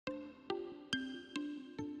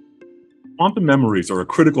Quantum memories are a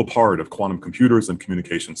critical part of quantum computers and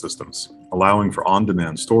communication systems, allowing for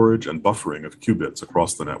on-demand storage and buffering of qubits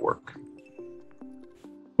across the network.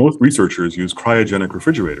 Most researchers use cryogenic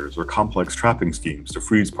refrigerators or complex trapping schemes to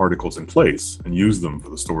freeze particles in place and use them for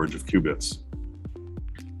the storage of qubits.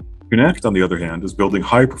 QNECT, on the other hand, is building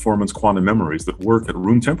high-performance quantum memories that work at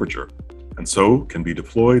room temperature, and so can be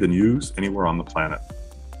deployed and used anywhere on the planet.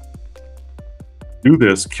 To do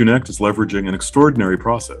this, QNECT is leveraging an extraordinary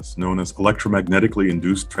process known as electromagnetically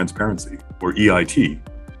induced transparency, or EIT,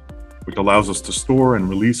 which allows us to store and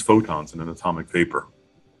release photons in an atomic vapor.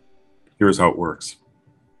 Here's how it works.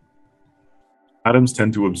 Atoms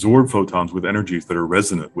tend to absorb photons with energies that are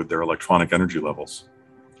resonant with their electronic energy levels.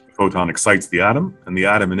 The photon excites the atom, and the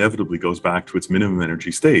atom inevitably goes back to its minimum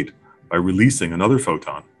energy state by releasing another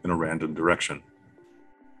photon in a random direction.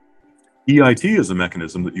 EIT is a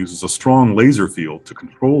mechanism that uses a strong laser field to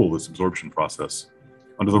control this absorption process.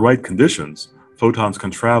 Under the right conditions, photons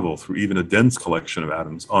can travel through even a dense collection of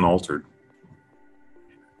atoms unaltered.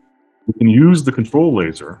 We can use the control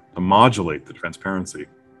laser to modulate the transparency.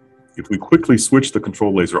 If we quickly switch the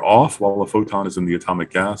control laser off while a photon is in the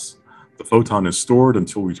atomic gas, the photon is stored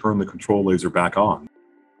until we turn the control laser back on.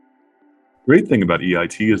 The great thing about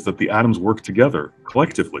EIT is that the atoms work together,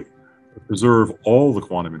 collectively, to preserve all the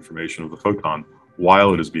quantum information of the photon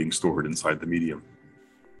while it is being stored inside the medium.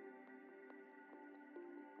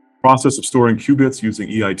 The process of storing qubits using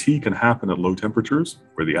EIT can happen at low temperatures,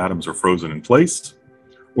 where the atoms are frozen in place,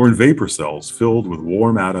 or in vapor cells filled with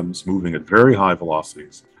warm atoms moving at very high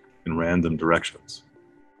velocities in random directions.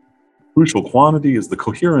 The crucial quantity is the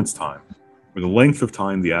coherence time, or the length of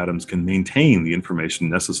time the atoms can maintain the information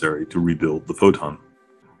necessary to rebuild the photon.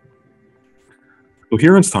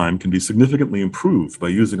 Coherence time can be significantly improved by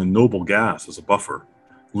using a noble gas as a buffer,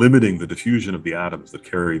 limiting the diffusion of the atoms that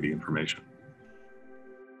carry the information.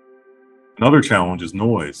 Another challenge is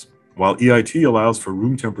noise. While EIT allows for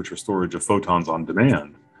room temperature storage of photons on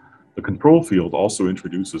demand, the control field also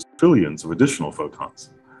introduces trillions of additional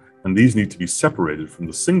photons, and these need to be separated from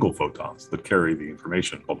the single photons that carry the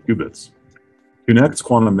information, called qubits. QNECT's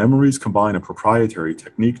quantum memories combine a proprietary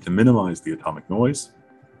technique to minimize the atomic noise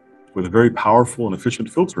with a very powerful and efficient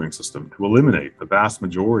filtering system to eliminate the vast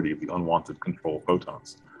majority of the unwanted control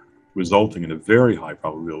photons, resulting in a very high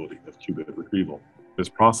probability of qubit retrieval. This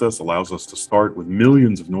process allows us to start with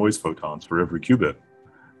millions of noise photons for every qubit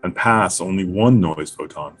and pass only one noise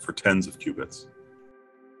photon for tens of qubits.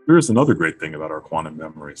 Here's another great thing about our quantum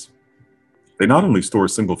memories. They not only store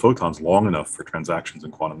single photons long enough for transactions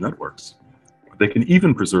in quantum networks, but they can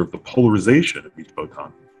even preserve the polarization of each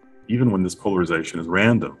photon, even when this polarization is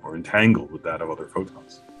random or entangled with that of other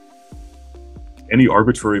photons. Any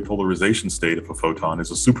arbitrary polarization state of a photon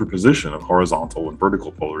is a superposition of horizontal and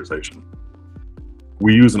vertical polarization.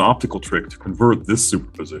 We use an optical trick to convert this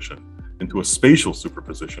superposition into a spatial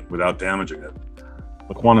superposition without damaging it.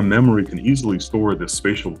 The quantum memory can easily store this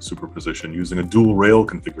spatial superposition using a dual rail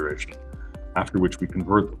configuration, after which we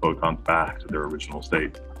convert the photons back to their original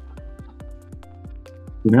state.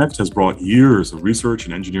 QNECT has brought years of research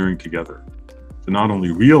and engineering together to not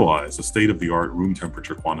only realize a state-of-the-art room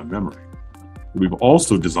temperature quantum memory, but we've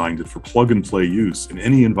also designed it for plug-and-play use in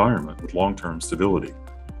any environment with long-term stability,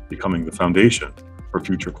 becoming the foundation for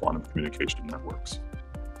future quantum communication networks.